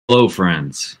Hello,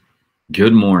 friends.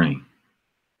 Good morning.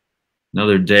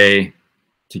 Another day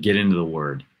to get into the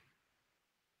Word.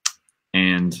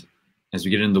 And as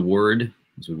we get into the Word,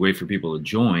 as we wait for people to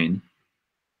join,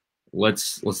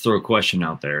 let's throw a question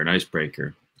out there, an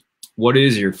icebreaker. What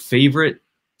is your favorite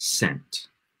scent?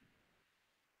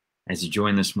 As you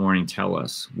join this morning, tell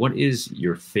us, what is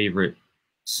your favorite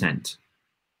scent?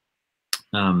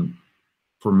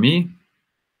 For me,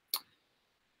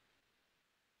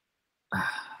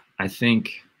 I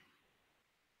think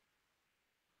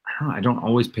I don't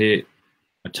always pay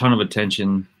a ton of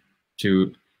attention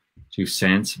to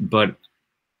scents, but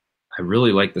I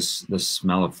really like the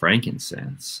smell of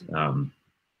frankincense.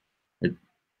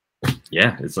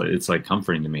 It's like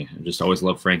comforting to me. I just always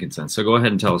love frankincense. So go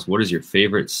ahead and tell us, what is your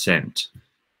favorite scent?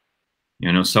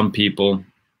 You know, some people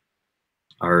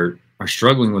are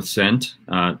struggling with scent,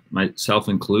 myself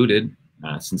included,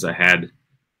 since I had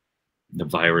the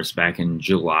virus back in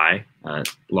July.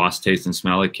 Lost taste and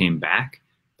smell. It came back.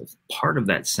 But part of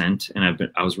that scent, and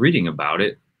I was reading about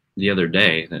it the other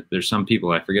day, that there's some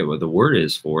people, I forget what the word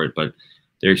is for it, but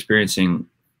they're experiencing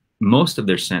most of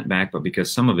their scent back, but because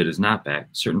some of it is not back,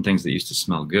 certain things that used to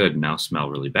smell good now smell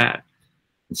really bad.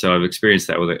 And so I've experienced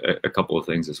that with a couple of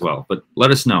things as well. But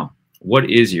let us know, what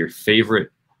is your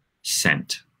favorite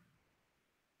scent?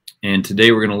 And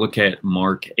today we're going to look at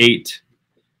Mark 8,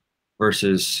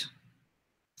 verses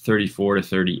 34 to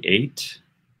 38.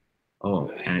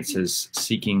 Oh, and it says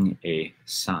seeking a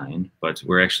sign, but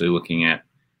we're actually looking at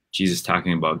Jesus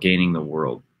talking about gaining the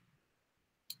world.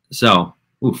 So,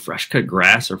 fresh cut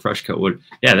grass or fresh cut wood.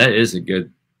 Yeah, that is a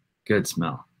good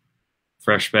smell.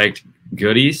 Fresh baked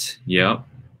goodies. Yep.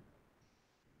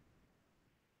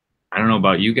 I don't know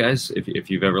about you guys, if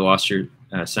you've ever lost your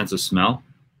sense of smell,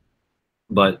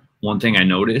 but one thing I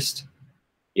noticed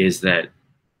is that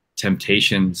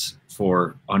temptations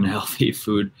for unhealthy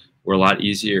food were a lot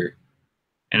easier.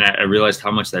 And I realized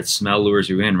how much that smell lures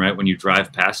you in, right, when you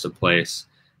drive past a place.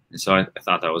 And so I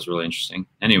thought that was really interesting.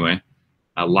 Anyway,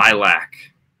 lilac.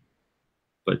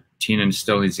 But Tina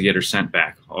still needs to get her scent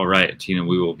back. All right, Tina,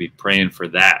 we will be praying for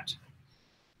that,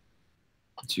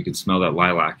 so you can smell that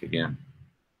lilac again.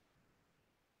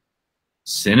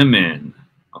 Cinnamon.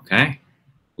 Okay.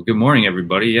 Well, good morning,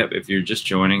 everybody. Yep, if you're just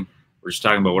joining, we're just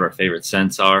talking about what our favorite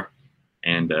scents are.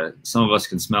 And some of us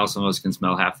can smell, some of us can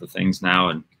smell half the things now,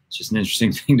 and it's just an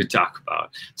interesting thing to talk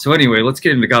about. So anyway, let's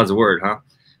get into God's Word, huh?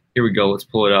 Here we go. Let's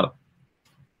pull it up.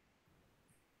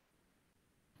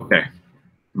 Okay,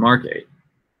 Mark 8.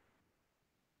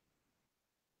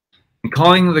 And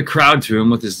calling the crowd to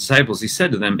him with his disciples, he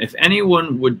said to them, "If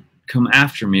anyone would come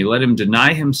after me, let him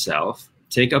deny himself,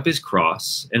 take up his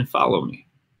cross, and follow me."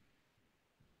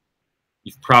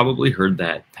 You've probably heard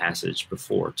that passage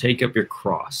before. Take up your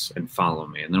cross and follow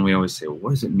me. And then we always say, well,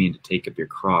 what does it mean to take up your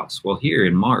cross? Well, here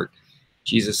in Mark,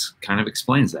 Jesus kind of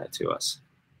explains that to us.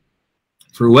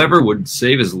 For whoever would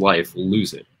save his life will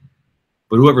lose it.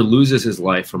 But whoever loses his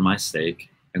life for my sake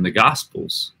and the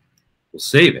gospel's will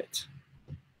save it.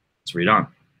 Let's read on.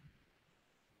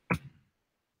 For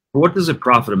what does it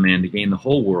profit a man to gain the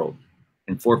whole world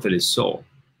and forfeit his soul?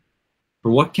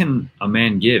 For what can a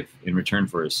man give in return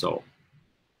for his soul?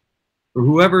 For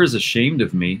whoever is ashamed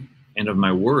of me and of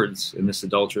my words in this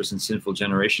adulterous and sinful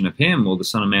generation, of him will the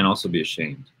Son of Man also be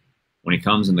ashamed, when he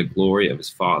comes in the glory of his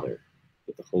Father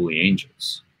with the holy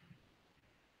angels.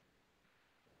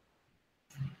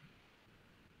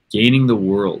 Gaining the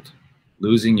world,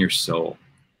 losing your soul.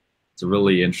 It's a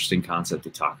really interesting concept to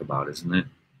talk about, isn't it?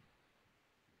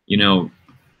 You know,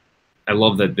 I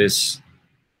love that this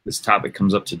topic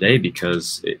comes up today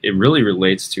because it really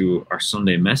relates to our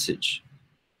Sunday message.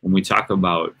 When we talk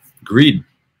about greed,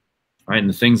 right, and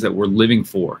the things that we're living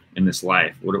for in this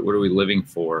life, what are we living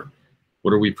for?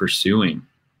 What are we pursuing?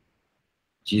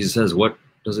 Jesus says, what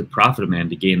does it profit a man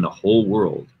to gain the whole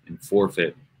world and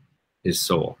forfeit his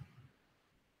soul?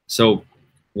 So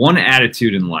one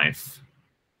attitude in life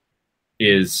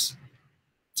is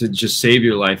to just save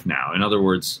your life now. In other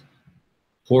words,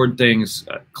 hoard things,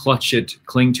 clutch it,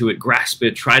 cling to it, grasp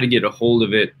it, try to get a hold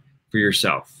of it for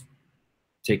yourself.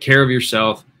 Take care of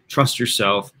yourself. Trust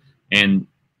yourself, and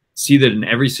see that in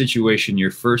every situation,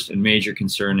 your first and major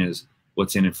concern is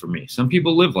what's in it for me. Some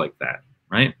people live like that,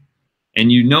 right? And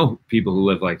you know people who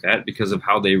live like that because of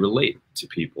how they relate to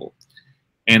people.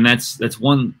 And that's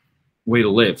one way to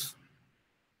live.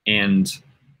 And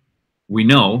we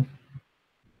know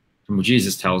from what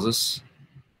Jesus tells us,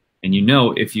 and you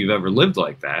know if you've ever lived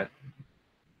like that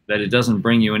it doesn't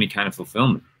bring you any kind of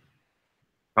fulfillment.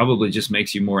 Probably just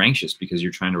makes you more anxious because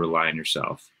you're trying to rely on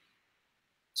yourself.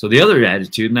 So the other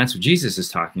attitude, and that's what Jesus is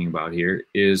talking about here,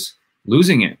 is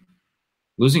losing it.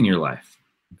 losing your life.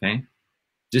 Okay?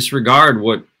 Disregard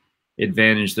what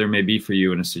advantage there may be for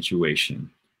you in a situation,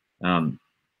 and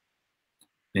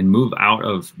move out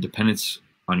of dependence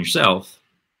on yourself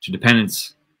to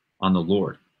dependence on the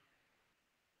Lord,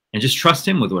 and just trust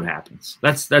Him with what happens.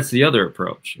 That's the other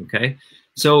approach. Okay,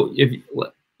 so if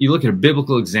you look at a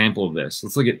biblical example of this,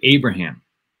 let's look at Abraham.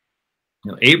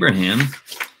 Abraham,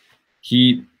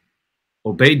 he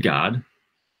obeyed God.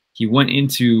 He went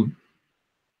into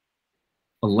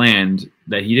a land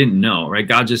that he didn't know, right?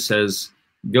 God just says,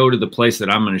 go to the place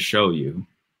that I'm going to show you. And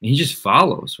he just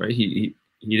follows, right? He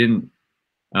didn't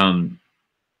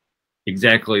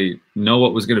exactly know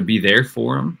what was going to be there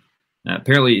for him.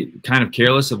 Apparently kind of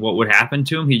careless of what would happen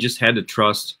to him. He just had to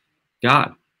trust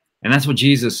God. And that's what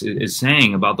Jesus is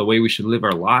saying about the way we should live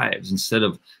our lives. Instead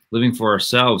of living for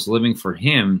ourselves, living for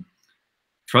Him,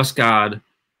 trust God,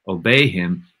 obey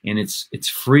Him, and it's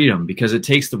freedom, because it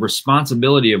takes the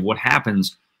responsibility of what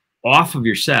happens off of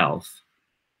yourself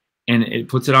and it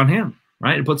puts it on Him,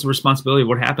 right? It puts the responsibility of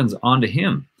what happens onto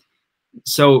Him.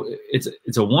 So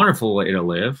it's a wonderful way to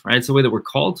live, right? It's the way that we're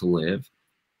called to live.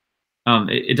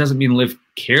 It doesn't mean live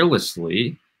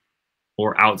carelessly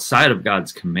or outside of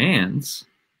God's commands,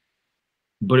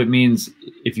 but it means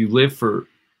if you live for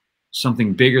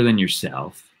something bigger than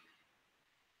yourself,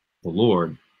 the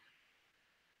Lord,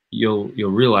 you'll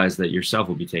realize that yourself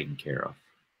will be taken care of.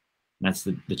 And that's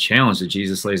the challenge that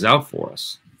Jesus lays out for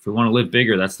us. If we want to live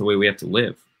bigger, that's the way we have to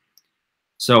live.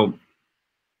 So,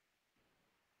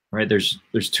 right, there's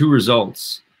two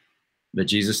results that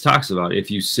Jesus talks about.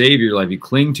 If you save your life, you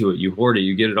cling to it, you hoard it,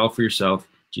 you get it all for yourself,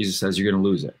 Jesus says you're going to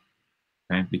lose it,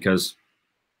 okay? Because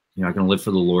you're not going to live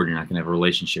for the Lord. You're not going to have a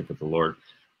relationship with the Lord.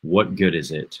 What good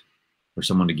is it for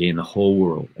someone to gain the whole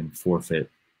world and forfeit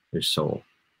their soul?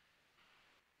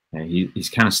 And he's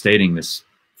kind of stating this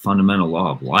fundamental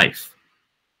law of life,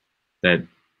 that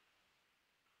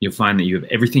you'll find that you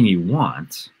have everything you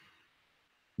want,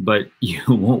 but you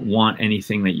won't want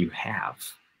anything that you have.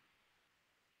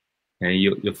 Okay,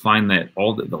 you'll find that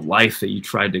all the life that you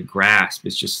tried to grasp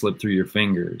is just slipped through your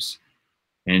fingers,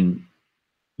 and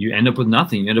you end up with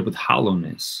nothing. You end up with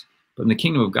hollowness. But in the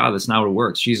kingdom of God, that's not what it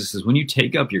works. Jesus says, when you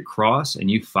take up your cross and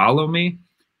you follow me,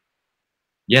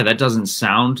 yeah, that doesn't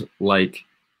sound like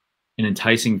an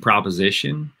enticing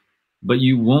proposition, but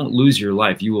you won't lose your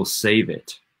life. You will save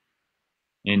it.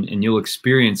 And you'll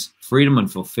experience freedom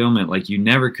and fulfillment like you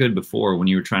never could before when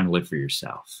you were trying to live for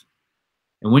yourself.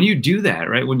 And when you do that,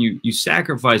 right, when you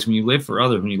sacrifice, when you live for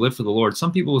others, when you live for the Lord,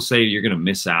 some people will say you're going to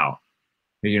miss out.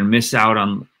 You're going to miss out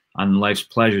on life's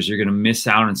pleasures. You're going to miss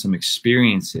out on some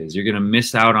experiences. You're going to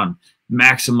miss out on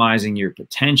maximizing your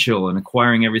potential and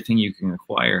acquiring everything you can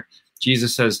acquire.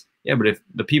 Jesus says, yeah, but if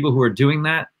the people who are doing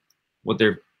that, what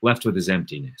they're left with is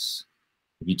emptiness.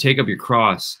 If you take up your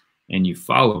cross and you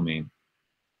follow me,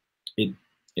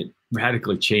 it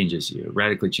radically changes you. It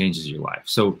radically changes your life.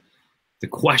 So the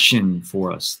question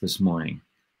for us this morning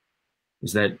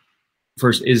is that,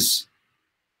 first, is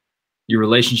your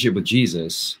relationship with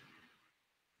Jesus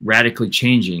radically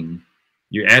changing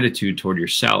your attitude toward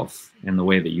yourself and the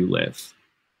way that you live?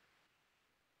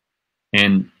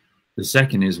 And the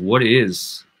second is, what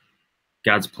is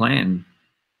God's plan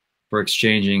for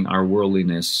exchanging our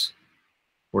worldliness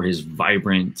for His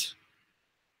vibrant,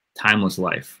 timeless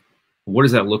life? What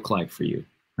does that look like for you?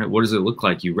 Right? What does it look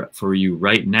like for you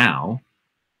right now?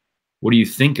 What do you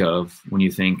think of when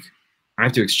you think, I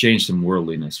have to exchange some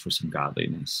worldliness for some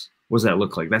godliness? What does that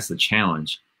look like? That's the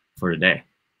challenge for today.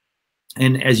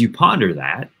 And as you ponder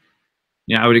that,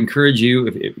 I would encourage you,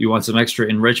 if you want some extra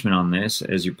enrichment on this,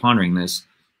 as you're pondering this,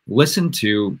 listen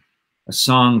to a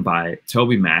song by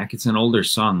TobyMac. It's an older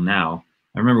song now.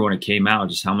 I remember when it came out,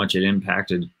 just how much it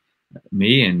impacted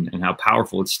me and how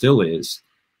powerful it still is.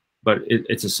 But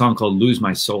it's a song called Lose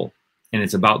My Soul, and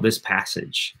it's about this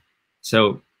passage.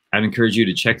 So I'd encourage you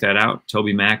to check that out.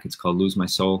 TobyMac, it's called Lose My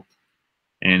Soul.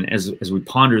 And as we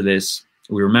ponder this,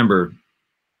 we remember,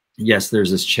 yes, there's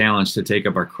this challenge to take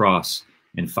up our cross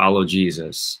and follow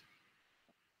Jesus.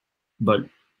 But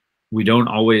we don't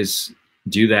always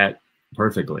do that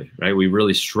perfectly, right? We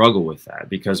really struggle with that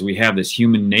because we have this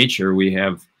human nature. We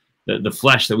have the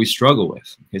flesh that we struggle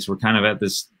with. Okay, so we're kind of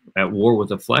at war with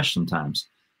the flesh sometimes.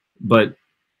 But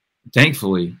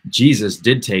thankfully, Jesus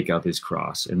did take up His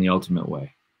cross in the ultimate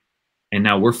way. And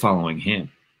now we're following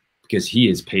Him because He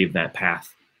has paved that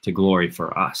path to glory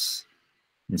for us.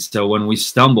 And so when we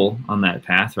stumble on that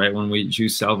path, right, when we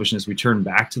choose selfishness, we turn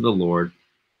back to the Lord.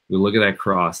 We look at that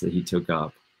cross that He took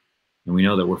up, and we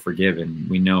know that we're forgiven.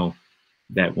 We know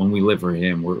that when we live for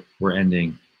Him, we're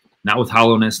ending not with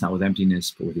hollowness, not with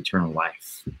emptiness, but with eternal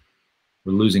life.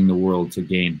 we're losing the world to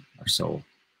gain our soul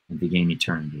and to gain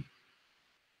eternity.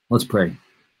 Let's pray.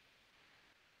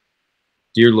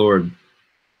 Dear Lord,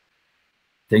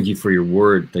 thank you for your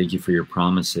word. Thank you for your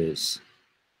promises.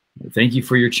 Thank you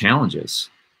for your challenges.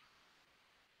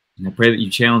 And I pray that you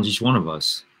challenge each one of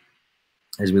us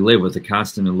as we live with the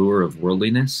constant allure of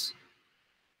worldliness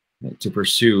to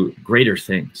pursue greater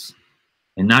things.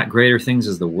 And not greater things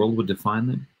as the world would define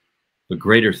them, but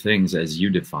greater things as you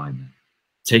define them.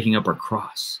 Taking up our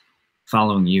cross,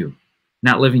 following you,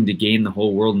 not living to gain the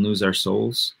whole world and lose our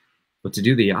souls, but to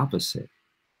do the opposite.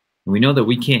 And we know that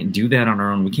we can't do that on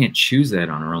our own. We can't choose that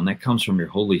on our own. That comes from your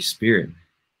Holy Spirit.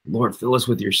 Lord, fill us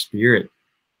with your Spirit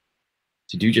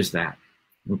to do just that.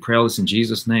 We pray all this in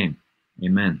Jesus' name.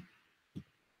 Amen.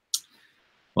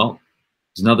 Well,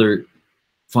 it's another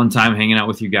fun time hanging out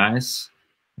with you guys.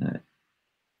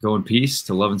 Go in peace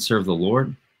to love and serve the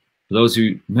Lord. For those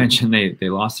who mentioned they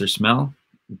lost their smell,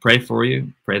 we pray for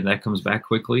you. Pray that comes back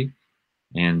quickly.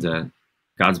 And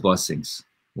God's blessings.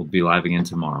 We'll be live again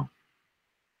tomorrow.